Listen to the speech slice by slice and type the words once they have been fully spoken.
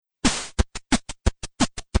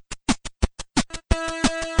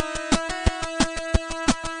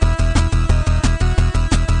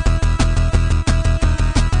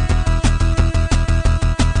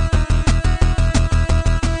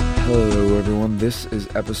everyone. This is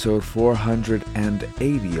episode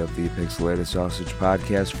 480 of the Pixelated Sausage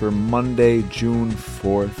Podcast for Monday, June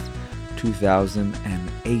 4th,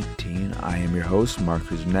 2018. I am your host, Mark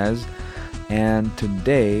Kuznez, and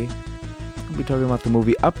today I'll be talking about the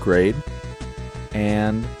movie Upgrade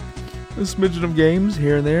and a smidgen of games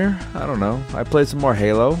here and there. I don't know. I played some more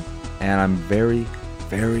Halo, and I'm very,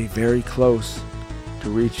 very close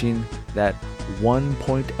to reaching that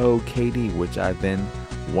 1.0 KD, which I've been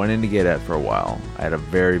wanting to get at for a while. I had a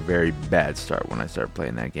very bad start when I started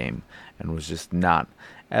playing that game and was just not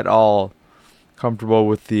at all comfortable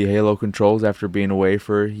with the Halo controls after being away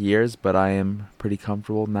for years, but I am pretty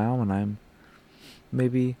comfortable now, and I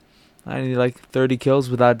need like 30 kills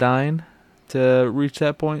without dying to reach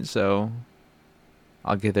that point, so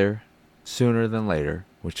I'll get there sooner than later,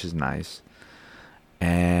 which is nice.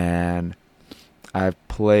 And I've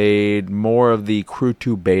played more of the Crew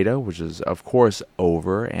 2 beta, which is, of course,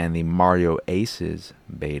 over, and the Mario Aces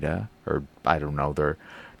beta, or I don't know, their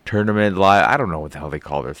tournament live, I don't know what the hell they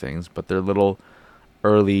call their things, but their little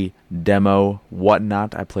early demo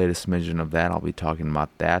whatnot. I played a smidgen of that. I'll be talking about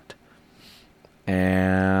that.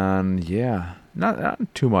 And yeah,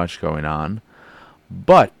 not too much going on.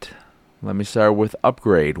 But let me start with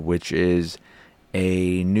Upgrade, which is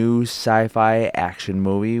a new sci-fi action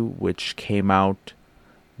movie which came out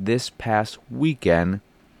this past weekend.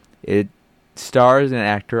 It stars an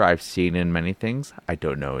actor I've seen in many things. I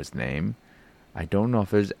don't know his name. I don't know if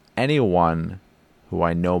there's anyone who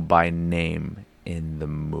I know by name in the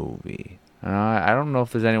movie. I don't know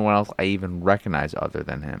if there's anyone else I even recognize other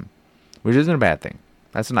than him, which isn't a bad thing.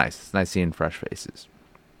 That's nice. It's nice seeing fresh faces.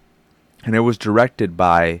 And it was directed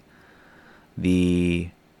by the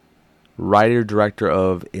writer-director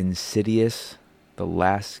of Insidious, The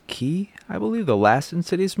Last Key, I believe, the last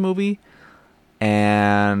Insidious movie.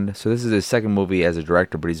 And so this is his second movie as a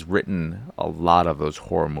director, but he's written a lot of those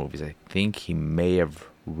horror movies. I think he may have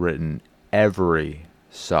written every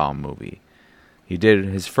Saw movie.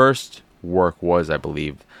 His first work was, I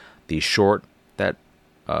believe, the short that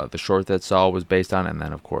Saw was based on, and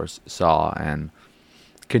then of course Saw, and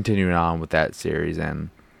continuing on with that series. And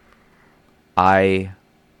I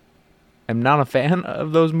am not a fan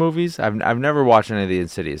of those movies. I've never watched any of the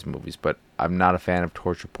Insidious movies, but I'm not a fan of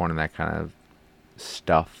torture porn and that kind of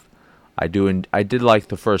stuff. I did like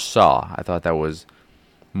the first Saw. I thought that was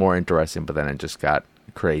more interesting, but then it just got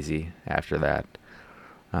crazy after that.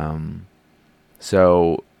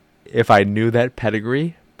 So if I knew that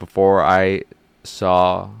pedigree before I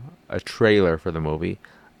saw a trailer for the movie,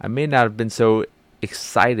 I may not have been so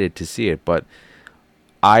excited to see it, but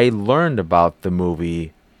I learned about the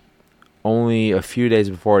movie only a few days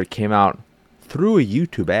before it came out through a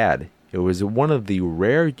YouTube ad. It was one of the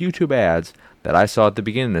rare YouTube ads that I saw at the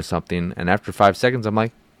beginning of something, and after 5 seconds I'm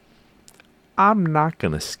like, I'm not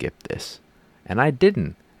going to skip this. And I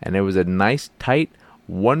didn't. And it was a nice, tight,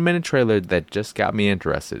 1-minute trailer that just got me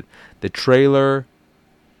interested. The trailer,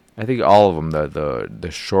 I think all of them,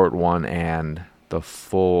 the short one and the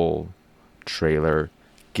full trailer,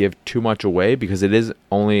 give too much away because it is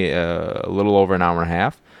only a little over an hour and a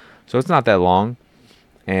half. So it's not that long,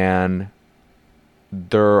 and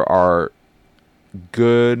there are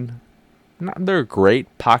great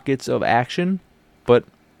pockets of action, but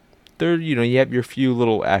you have your few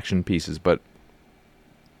little action pieces, but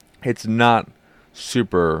it's not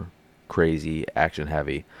super crazy action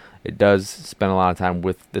heavy. It does spend a lot of time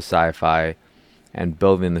with the sci-fi and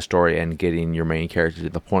building the story and getting your main character to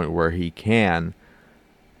the point where he can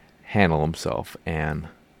handle himself and,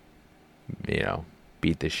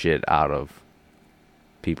 beat the shit out of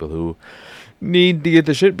people who need to get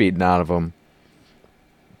the shit beaten out of them.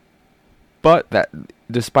 But that,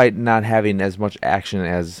 despite not having as much action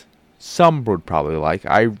as some would probably like,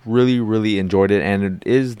 I really enjoyed it, and it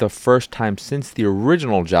is the first time since the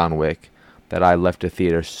original John Wick that I left a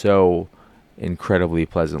theater so incredibly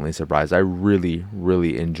pleasantly surprised. I really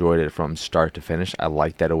enjoyed it from start to finish. I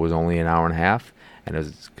liked that it was only an hour and a half, and it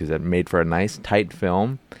was because it made for a nice tight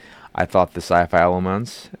film. I thought the sci-fi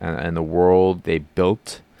elements and the world they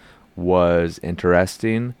built was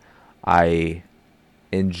interesting. I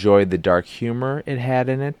enjoyed the dark humor it had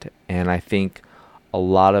in it, and I think a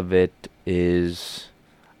lot of it is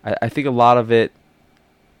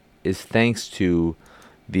thanks to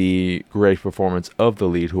the great performance of the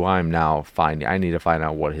lead, who I'm now finding. I need to find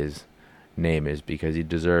out what his name is because he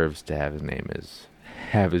deserves to have his name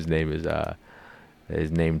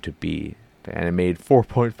to be. And it made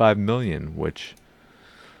 $4.5 million, which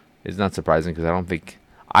is not surprising because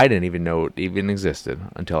I didn't even know it even existed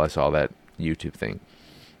until I saw that YouTube thing.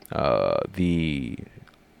 The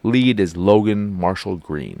lead is Logan Marshall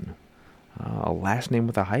Green. a last name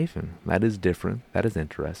with a hyphen. That is different. That is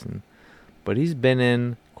interesting. But he's been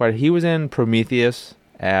in he was in Prometheus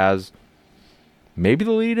as maybe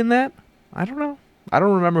the lead in that? I don't know. I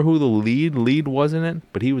don't remember who the lead was in it,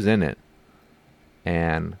 but he was in it.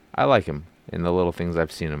 And I like him in the little things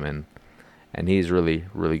I've seen him in. And he's really,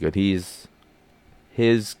 really good.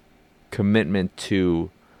 His commitment to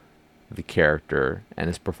the character and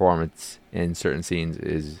his performance in certain scenes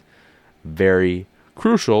is very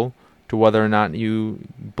crucial to whether or not you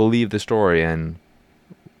believe the story and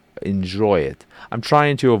enjoy it. I'm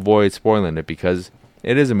trying to avoid spoiling it because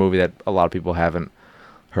it is a movie that a lot of people haven't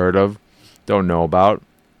heard of, don't know about,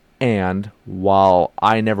 and while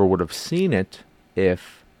I never would have seen it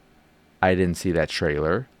if I didn't see that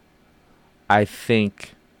trailer, I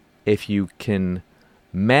think if you can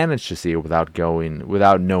manage to see it without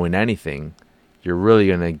knowing anything, you're really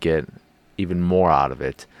going to get even more out of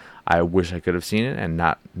it. I wish I could have seen it and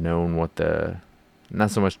not known what not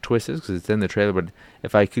so much twist is because it's in the trailer, but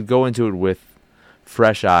if I could go into it with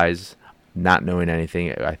fresh eyes, not knowing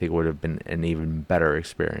anything, I think it would have been an even better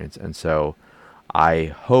experience. And so I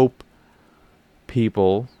hope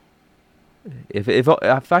people,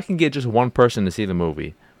 if I can get just one person to see the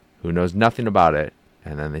movie who knows nothing about it,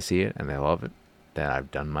 and then they see it and they love it, then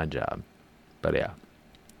I've done my job. But yeah,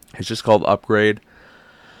 it's just called Upgrade.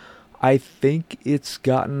 I think it's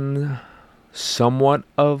gotten somewhat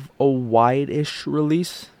of a wide-ish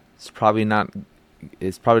release. It probably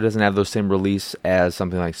doesn't have those same release as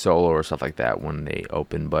something like Solo or stuff like that when they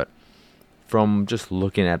open, but from just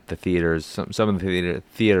looking at the theaters, some of the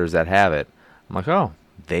theaters that have it, I'm like, oh,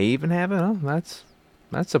 they even have it? Oh, that's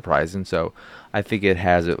surprising. So I think it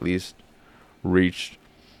has at least reached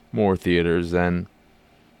more theaters than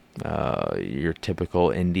your typical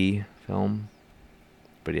indie film.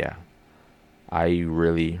 But yeah, I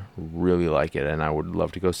really, really like it, and I would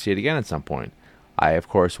love to go see it again at some point. I, of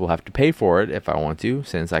course, will have to pay for it if I want to,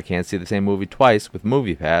 since I can't see the same movie twice with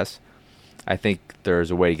MoviePass. I think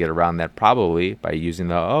there's a way to get around that probably by using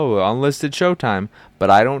the unlisted showtime, but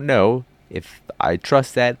I don't know if I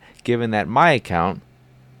trust that, given that my account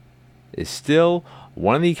is still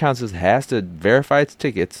one of the accounts that has to verify its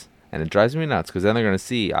tickets, and it drives me nuts because then they're going to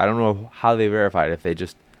see, I don't know how they verify it, if they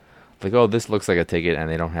just like, oh, this looks like a ticket, and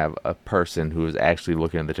they don't have a person who is actually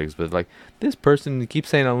looking at the tickets, but like, this person keeps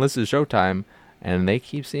saying unlisted showtime, and they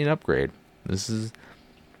keep seeing Upgrade.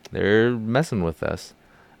 They're messing with us.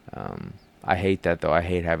 I hate that, though. I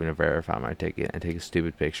hate having to verify my ticket and take a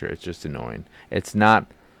stupid picture. It's just annoying. It's not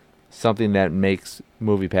something that makes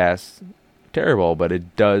MoviePass terrible, but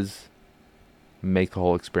it does make the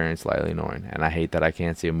whole experience slightly annoying. And I hate that I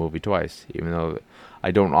can't see a movie twice, even though I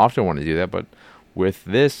don't often want to do that. But with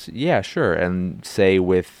this, yeah, sure. And say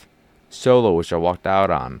with Solo, which I walked out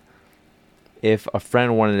on, if a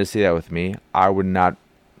friend wanted to see that with me, I would not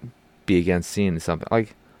be against seeing something.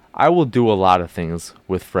 Like, I will do a lot of things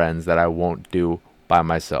with friends that I won't do by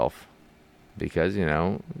myself. Because,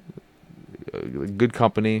 good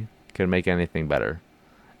company can make anything better.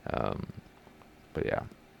 But yeah.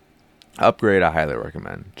 Upgrade, I highly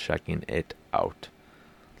recommend checking it out.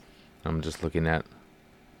 I'm just looking at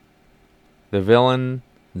the villains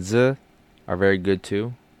are very good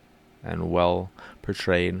too, and well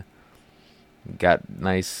portrayed. Got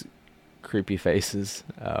nice, creepy faces.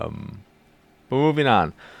 But moving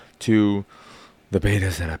on to the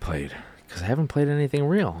betas that I played, because I haven't played anything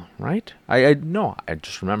real, right? I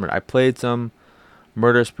just remembered. I played some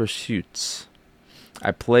Murderous Pursuits.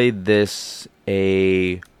 I played this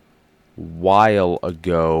a while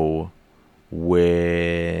ago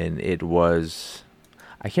when it was.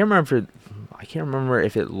 I can't remember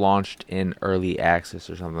if it launched in early access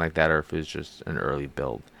or something like that, or if it was just an early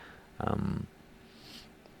build.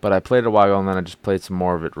 But I played it a while ago, and then I just played some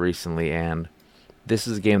more of it recently, and this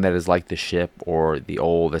is a game that is like The Ship or the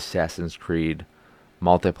old Assassin's Creed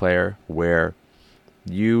multiplayer, where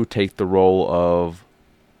you take the role of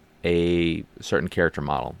a certain character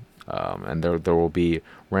model, and there will be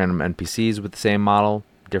random NPCs with the same model,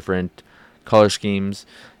 different color schemes,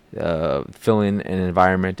 filling an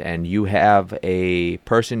environment, and you have a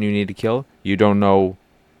person you need to kill. You don't know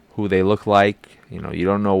who they look like, you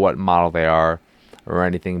don't know what model they are or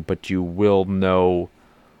anything, but you will know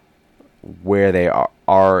where they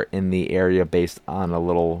are in the area based on a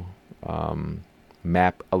little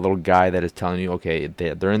map, a little guide that is telling you, okay,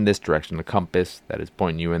 they're in this direction, a compass that is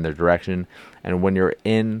pointing you in their direction, and when you're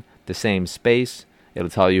in the same space, it'll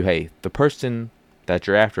tell you, hey, the person that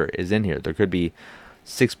you're after is in here. There could be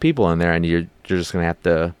 6 people in there, and you're just going to have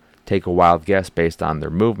to take a wild guess based on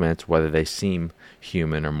their movements, whether they seem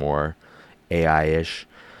human or more AI-ish.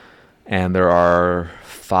 And there are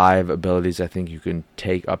 5 abilities I think you can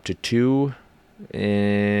take, up to 2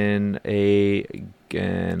 in a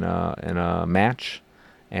match.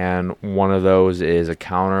 And one of those is a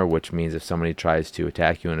counter, which means if somebody tries to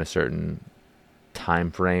attack you in a certain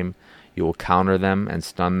time frame, you will counter them and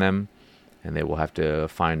stun them, and they will have to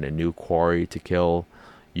find a new quarry to kill.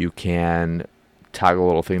 You can toggle a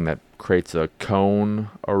little thing that creates a cone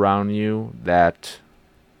around you that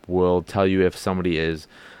will tell you if somebody is,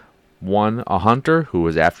 1, a hunter who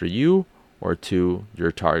is after you, or 2,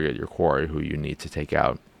 your target, your quarry, who you need to take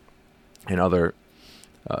out. And other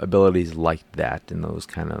abilities like that in those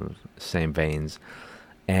kind of same veins.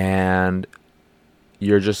 And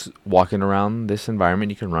you're just walking around this environment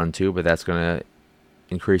you can run to, but that's going to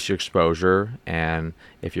increase your exposure. And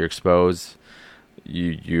if you're exposed,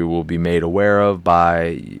 you will be made aware of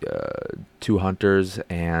by 2 hunters,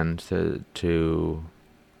 and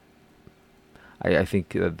I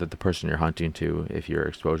think that the person you're hunting to, if your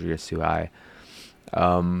exposure gets too high.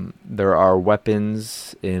 There are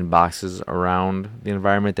weapons in boxes around the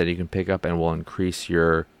environment that you can pick up and will increase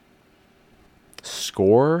your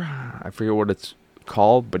score. I forget what it's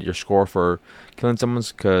called, but your score for killing someone,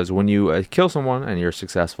 because when you kill someone and you're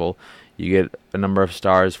successful, you get a number of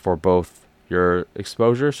stars for both your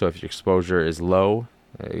exposure. So if your exposure is low,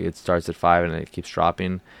 it starts at 5 and it keeps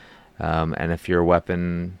dropping. And if your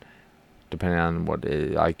weapon, depending on what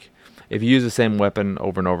it, like, if you use the same weapon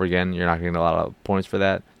over and over again, you're not going to get a lot of points for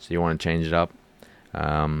that. So you want to change it up.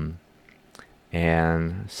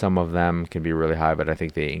 And some of them can be really high, but I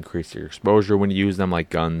think they increase your exposure when you use them, like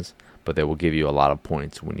guns. But they will give you a lot of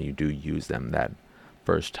points when you do use them that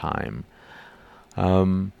first time.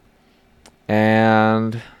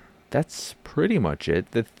 And that's pretty much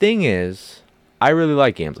it. The thing is, I really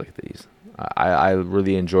like games like these. I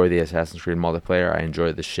really enjoy the Assassin's Creed multiplayer. I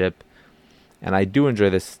enjoy the ship. And I do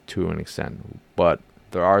enjoy this to an extent, but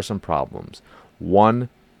there are some problems. One,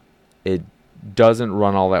 it doesn't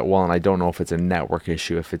run all that well, and I don't know if it's a network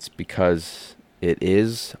issue, if it's because it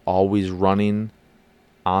is always running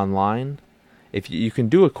online. If you can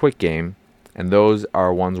do a quick game, and those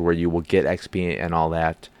are ones where you will get XP and all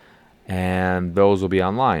that, and those will be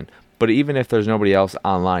online. But even if there's nobody else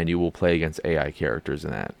online, you will play against AI characters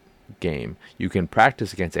in that game. You can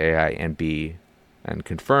practice against AI and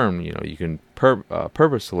confirm, you can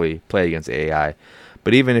purposely play against AI.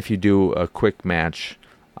 But even if you do a quick match,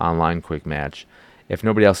 online quick match, if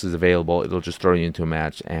nobody else is available, it'll just throw you into a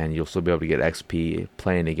match, and you'll still be able to get XP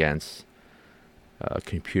playing against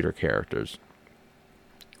computer characters,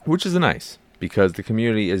 which is nice, because the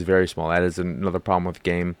community is very small. That is another problem with the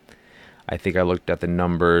game. I think I looked at the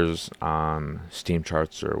numbers on Steam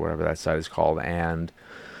charts, or whatever that site is called, and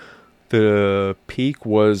the peak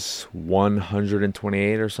was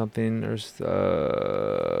 128 or something. I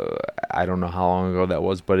don't know how long ago that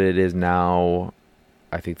was, but it is now,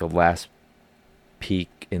 I think the last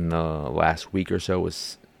peak in the last week or so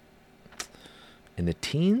was in the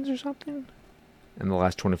teens or something. In the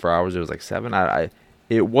last 24 hours, it was like 7.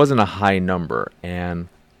 It wasn't a high number, and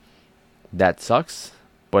that sucks,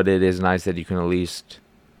 but it is nice that you can at least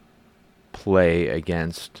play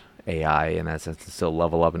against AI in that sense, to still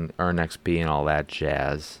level up and earn XP and all that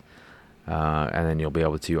jazz. And then you'll be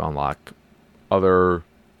able to unlock other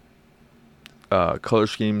color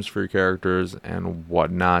schemes for your characters and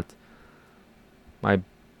whatnot. My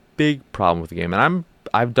big problem with the game, and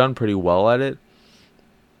I've done pretty well at it,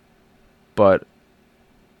 but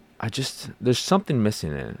there's something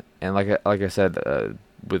missing in it. And like I said,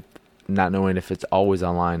 with not knowing if it's always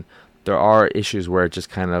online, there are issues where it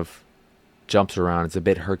just kind of jumps around. It's a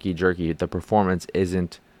bit herky-jerky. The performance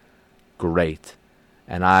isn't great.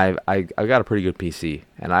 And I've got a pretty good PC,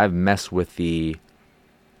 and I've messed with the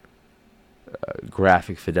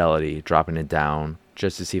graphic fidelity, dropping it down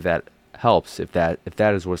just to see if that helps, if that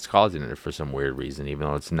is what's causing it for some weird reason, even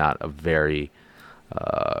though it's not a very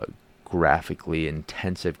graphically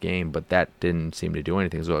intensive game. But that didn't seem to do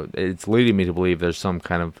anything. So it's leading me to believe there's some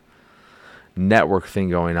kind of network thing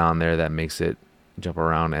going on there that makes it jump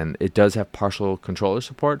around. And it does have partial controller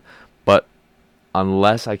support, but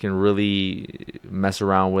unless I can really mess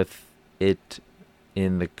around with it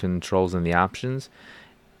in the controls and the options,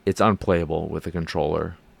 it's unplayable with the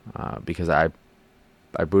controller, because I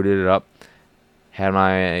booted it up, had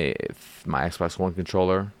my Xbox One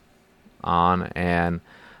controller on, and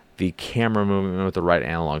the camera movement with the right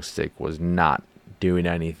analog stick was not doing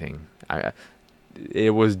anything.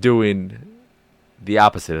 It was doing the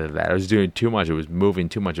opposite of that. It was doing too much. It was moving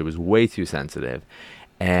too much. It was way too sensitive,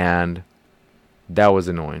 and that was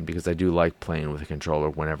annoying, because I do like playing with a controller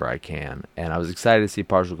whenever I can. And I was excited to see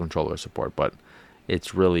partial controller support, but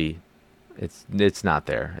it's really It's not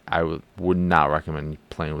there. I would not recommend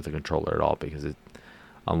playing with a controller at all, because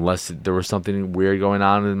unless there was something weird going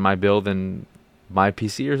on in my build and my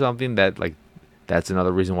PC or something, that's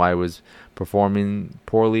another reason why it was performing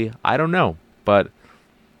poorly. I don't know, but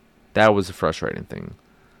that was a frustrating thing.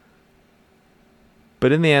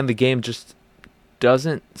 But in the end, the game just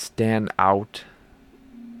doesn't stand out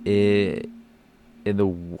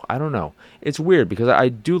I don't know. It's weird, because I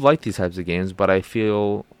do like these types of games, but I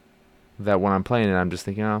feel that when I'm playing it, I'm just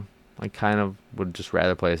thinking, oh, I kind of would just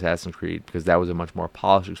rather play Assassin's Creed, because that was a much more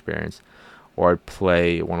polished experience. Or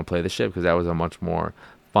I'd want to play the ship, because that was a much more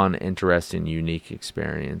fun, interesting, unique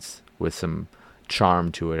experience with some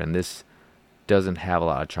charm to it. And this doesn't have a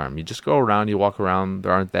lot of charm. You just go around, you walk around.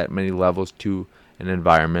 There aren't that many levels to an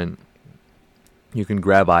environment. You can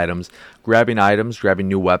grab items. Grabbing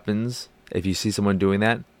new weapons. If you see someone doing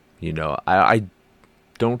that, I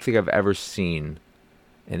don't think I've ever seen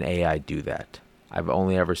an AI do that. I've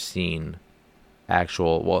only ever seen an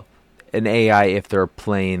AI, if they're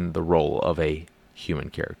playing the role of a human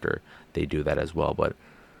character, they do that as well. But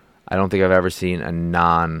I don't think I've ever seen a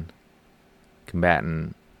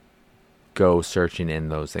non-combatant go searching in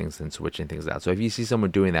those things and switching things out. So if you see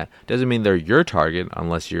someone doing that, doesn't mean they're your target,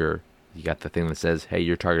 unless you got the thing that says, hey,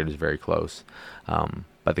 your target is very close.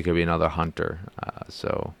 But there could be another hunter.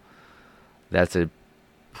 So that's a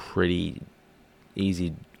pretty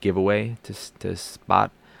easy giveaway to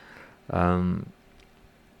spot. And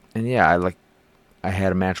yeah, I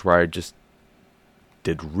had a match where I just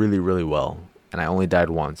did really, really well, and I only died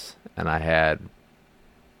once, and I had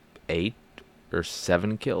 8 or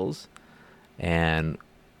 7 kills, and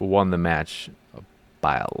won the match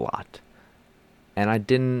by a lot. And I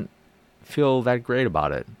didn't feel that great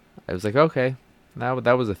about it. I was like, okay,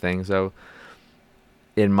 that was a thing. So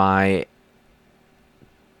in my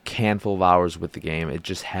handful of hours with the game, it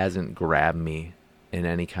just hasn't grabbed me in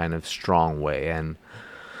any kind of strong way, and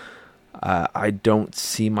I don't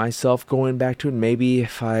see myself going back to it. Maybe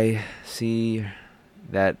if I see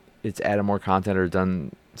that it's added more content or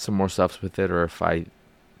done some more stuff with it, or if I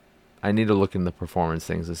need to look in the performance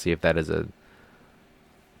things to see if that is a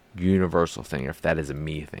universal thing, or if that is a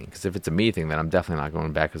me thing. Because if it's a me thing, then I'm definitely not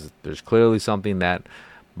going back, because there's clearly something that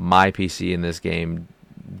my PC in this game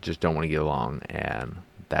just don't want to get along, and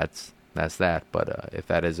that's that. But if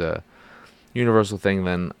that is a universal thing,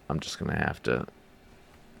 then I'm just going to have to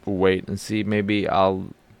wait and see. Maybe I'll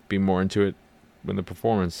be more into it when the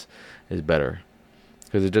performance is better,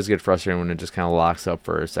 because it does get frustrating when it just kind of locks up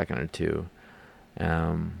for a second or two.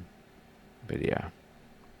 But yeah,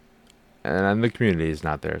 and the community is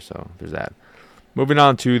not there, so there's that. Moving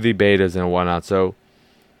on to the betas and whatnot. So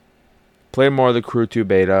play more of the Crew 2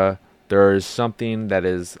 beta. There is something that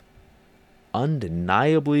is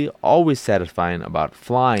undeniably always satisfying about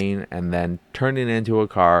flying and then turning into a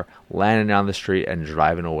car, landing on the street, and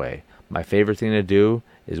driving away. My favorite thing to do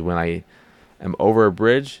is when I am over a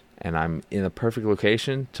bridge and I'm in the perfect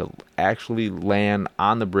location to actually land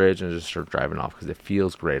on the bridge and just start driving off, because it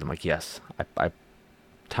feels great. I'm like, yes, I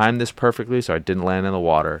timed this perfectly, so I didn't land in the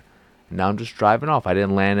water. And now I'm just driving off. I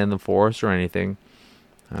didn't land in the forest or anything.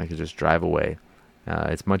 I could just drive away.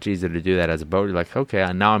 It's much easier to do that as a boat. You're like, okay,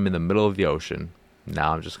 now I'm in the middle of the ocean.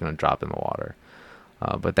 Now I'm just going to drop in the water.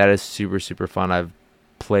 But that is super, super fun. I've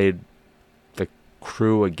played the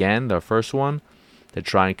Crew again, the first one, to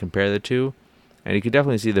try and compare the two. And you can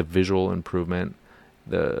definitely see the visual improvement.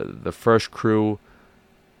 The first Crew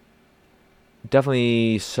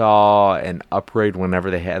definitely saw an upgrade whenever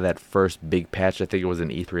they had that first big patch. I think it was an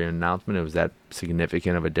E3 announcement. It was that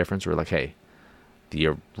significant of a difference. We're like, hey,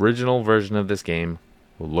 the original version of this game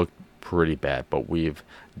looked pretty bad, but we've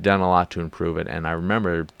done a lot to improve it. And I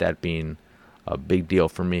remember that being a big deal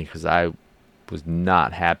for me, because I was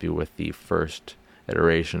not happy with the first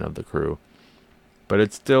iteration of the Crew. But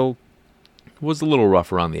it still was a little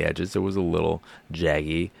rough around the edges. It was a little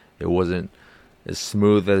jaggy. It wasn't as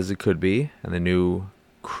smooth as it could be. And the new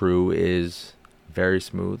Crew is very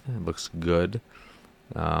smooth. It looks good.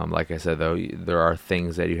 Like I said, though, there are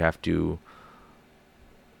things that you have to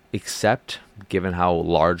accept, given how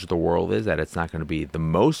large the world is, that it's not going to be the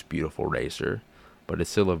most beautiful racer, but it's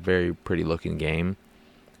still a very pretty looking game.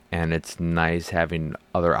 And it's nice having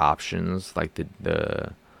other options like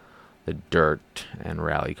the dirt and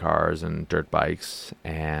rally cars and dirt bikes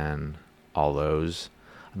and all those.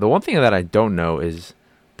 The one thing that I don't know is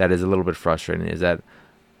that is a little bit frustrating is that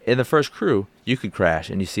in the first Crew you could crash,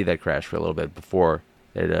 and you see that crash for a little bit before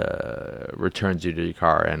it returns you to your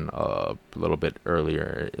car, and a little bit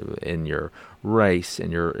earlier in your race,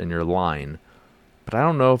 in your line. But I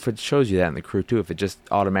don't know if it shows you that in the Crew 2, if it just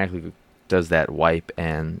automatically does that wipe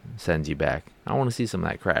and sends you back. I want to see some of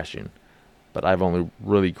that crashing, but I've only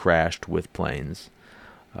really crashed with planes.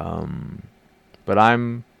 But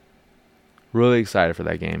I'm really excited for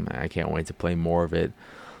that game. I can't wait to play more of it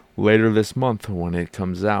later this month when it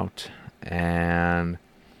comes out. And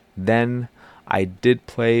then I did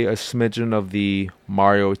play a smidgen of the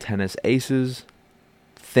Mario Tennis Aces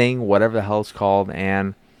thing, whatever the hell it's called,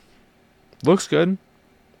 and looks good.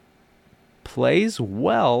 Plays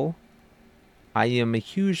well. I am a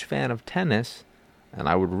huge fan of tennis, and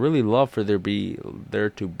I would really love for there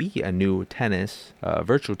to be a new tennis,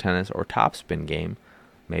 virtual tennis or topspin game.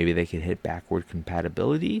 Maybe they could hit backward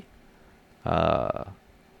compatibility. The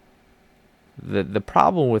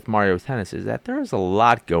problem with Mario Tennis is that there is a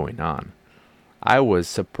lot going on. I was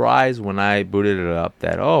surprised when I booted it up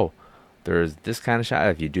that, there's this kind of shot.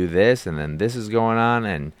 If you do this, and then this is going on,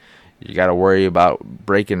 and you got to worry about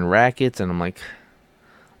breaking rackets. And I'm like,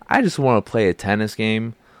 I just want to play a tennis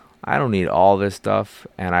game. I don't need all this stuff.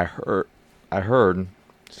 And I heard,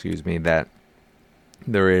 that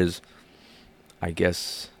there is, I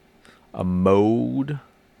guess, a mode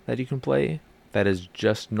that you can play that is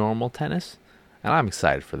just normal tennis. And I'm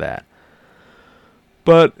excited for that.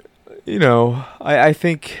 But, I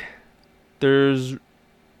think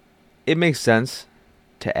it makes sense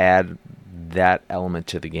to add that element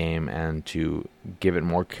to the game and to give it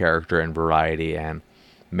more character and variety and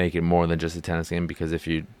make it more than just a tennis game, because if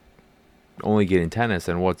you're only getting tennis,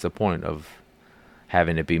 then what's the point of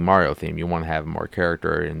having it be Mario themed? You want to have more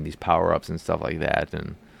character and these power-ups and stuff like that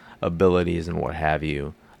and abilities and what have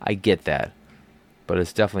you. I get that, but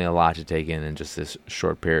it's definitely a lot to take in just this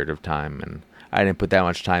short period of time, and I didn't put that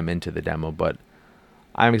much time into the demo, but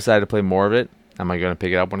I'm excited to play more of it. Am I going to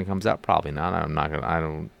pick it up when it comes out? Probably not. I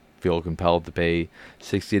don't feel compelled to pay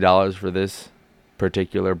 $60 for this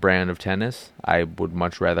particular brand of tennis. I would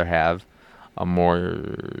much rather have a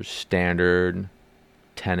more standard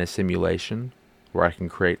tennis simulation where I can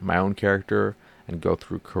create my own character and go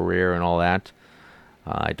through career and all that.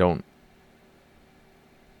 I don't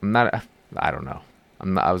know.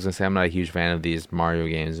 I was going to say I'm not a huge fan of these Mario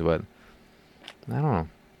games, but I don't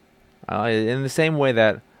know. In the same way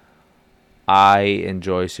that I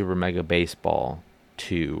enjoy Super Mega Baseball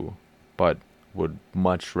 2, but would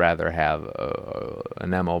much rather have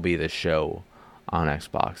an MLB The Show on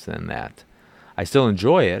Xbox than that. I still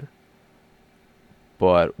enjoy it,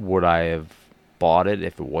 but would I have bought it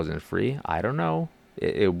if it wasn't free? I don't know.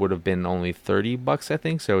 It would have been only $30, I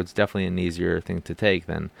think, so it's definitely an easier thing to take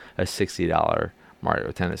than a $60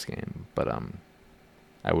 Mario Tennis game. But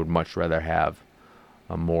I would much rather have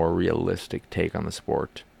a more realistic take on the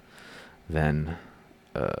sport than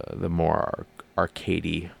the more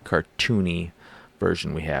arcadey, cartoony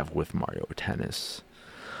version we have with Mario Tennis.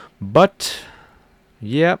 But,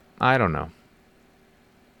 I don't know.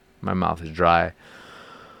 My mouth is dry.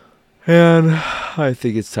 And I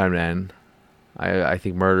think it's time to end. I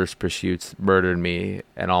think Murderous Pursuits murdered me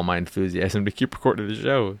and all my enthusiasm to keep recording the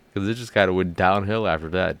show, because it just kind of went downhill after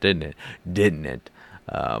that, didn't it?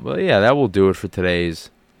 But yeah, that will do it for today's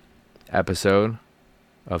episode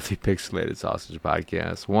of the Pixelated Sausage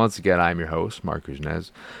Podcast. Once again, I'm your host, Mark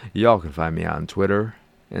Kuznez. Y'all can find me on Twitter,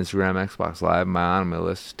 Instagram, Xbox Live, my anime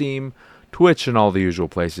list, Steam, Twitch, and all the usual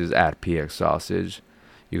places at PX Sausage.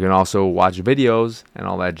 You can also watch videos and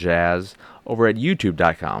all that jazz over at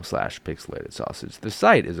youtube.com/pixelated sausage. The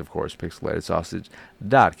site is, of course,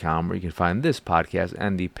 pixelatedsausage.com, where you can find this podcast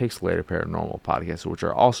and the Pixelated Paranormal podcast, which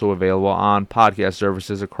are also available on podcast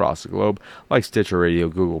services across the globe, like Stitcher Radio,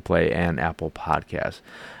 Google Play, and Apple Podcasts.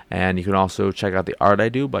 And you can also check out the art I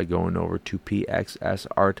do by going over to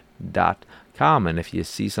pxsart.com. And if you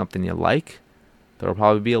see something you like, there will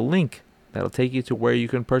probably be a link that'll take you to where you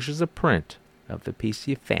can purchase a print of the piece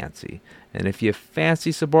you fancy. And if you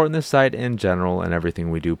fancy supporting the site in general and everything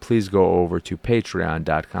we do, please go over to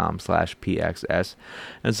patreon.com/pxs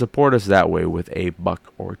and support us that way with $1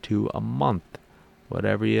 or $2 a month.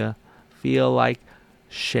 Whatever you feel like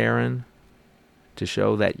sharing to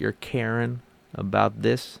show that you're caring about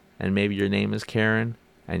this, and maybe your name is Karen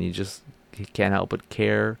and you just can't help but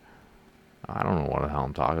care. I don't know what the hell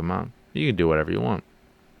I'm talking about. You can do whatever you want.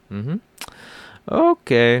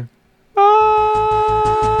 Okay. Bye.